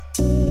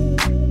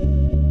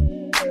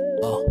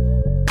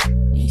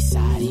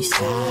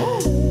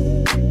Eastside.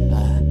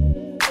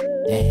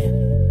 Damn.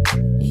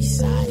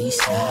 Eastside,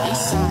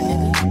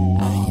 nigga.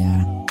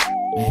 Yeah.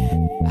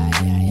 Man.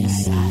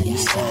 Eastside.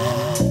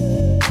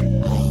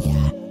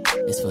 Yeah.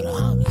 It's for the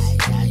homies.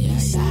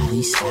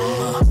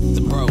 Eastside.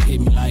 The bro hit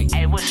me like,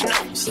 hey, what's new?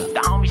 The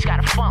homies got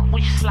a funk,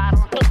 we should slide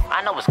on through.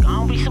 I know it's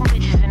gonna be some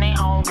bitches and they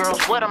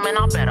homegirls with them, and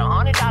I'll bet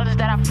 $100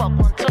 that I fuck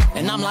one too.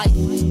 And I'm like,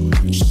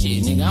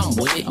 shit, nigga, I'm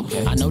with it.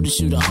 Okay. I know that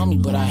you the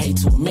homie, but I hate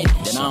to admit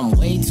it. That I'm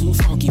way too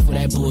funky for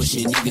that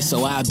bullshit, nigga.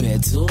 So I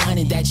bet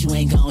 200 that you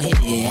ain't gon' hit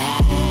it.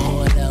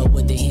 Pull it up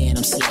with the hand,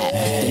 I'm slapped.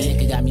 The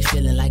liquor got me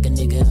feeling like a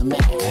nigga a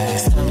Mac.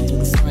 Sliding through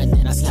the front,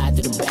 then I slide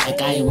through the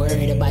back. I ain't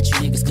worried about you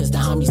niggas, cause the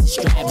homies is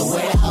strapped. But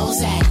where the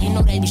hoes at? You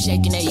know they be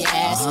shaking their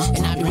ass.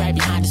 And I be right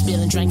behind the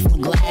spilling drink from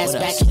the glass.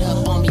 Back it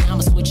up on me,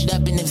 I'ma switch it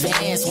up in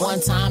advance.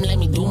 One time, let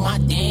me do my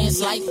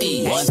dance like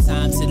this. One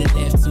time to the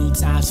left, two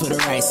times for the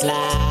right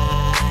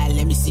slide.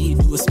 Let me see you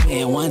do a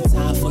spin. One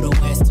time for the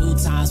west, two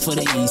times for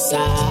the east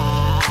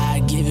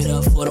side. Give it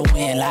up for the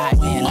win, like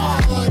win,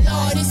 like. Oh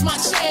Lord, it's my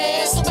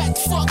chance. So back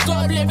the fuck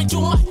up, let me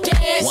do my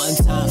dance. One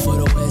time for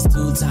the west,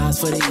 two times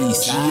for the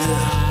east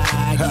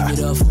side. Give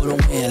it up for the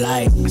win,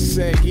 like. I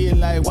said, yeah,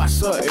 like,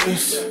 what's up,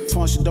 it's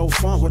function don't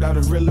funk without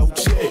a real old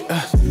chick.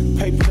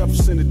 Papered up,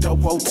 send a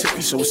dope old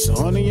ticket. So it's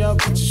 100 young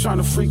bitches trying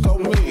to freak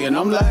on me. And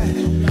I'm like,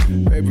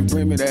 baby,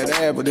 bring me that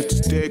ass. But if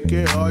this dick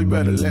get hard, you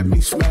better let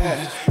me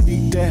smash.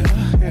 Eat that,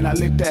 and I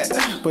lick that.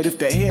 But if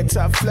the head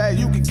top flat,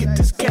 you can get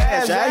this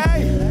cash,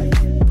 right?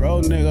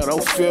 Bro, nigga,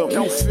 don't feel me.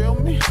 Don't feel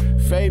me.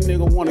 Fade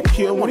nigga wanna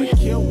kill me.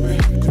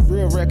 Cause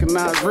real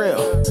recognize real.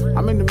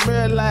 I'm in the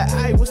mirror like,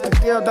 hey, what's the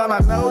deal? Don't I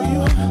know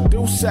you?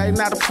 Do say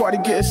not a party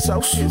getting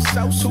social.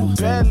 Too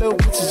bad little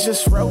bitches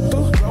just roll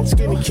through.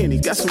 Skinny Kenny,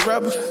 got some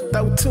rubber,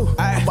 throw two.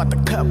 I'm about to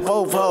cup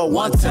over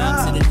one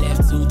time. To the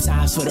left, two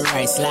times for the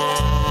right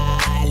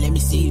slide. Let me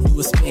see you do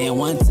a spin.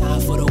 One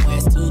time for the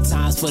west, two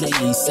times for the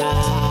east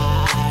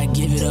side.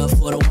 Give it up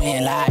for the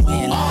win, like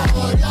win, like.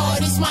 Oh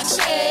Lord, it's my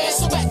chance.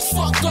 So back the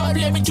fuck up,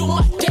 let me do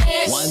my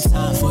dance. One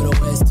time for the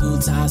west, two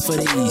times for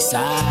the east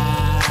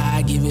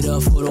side. Give it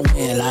up for the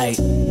win, like.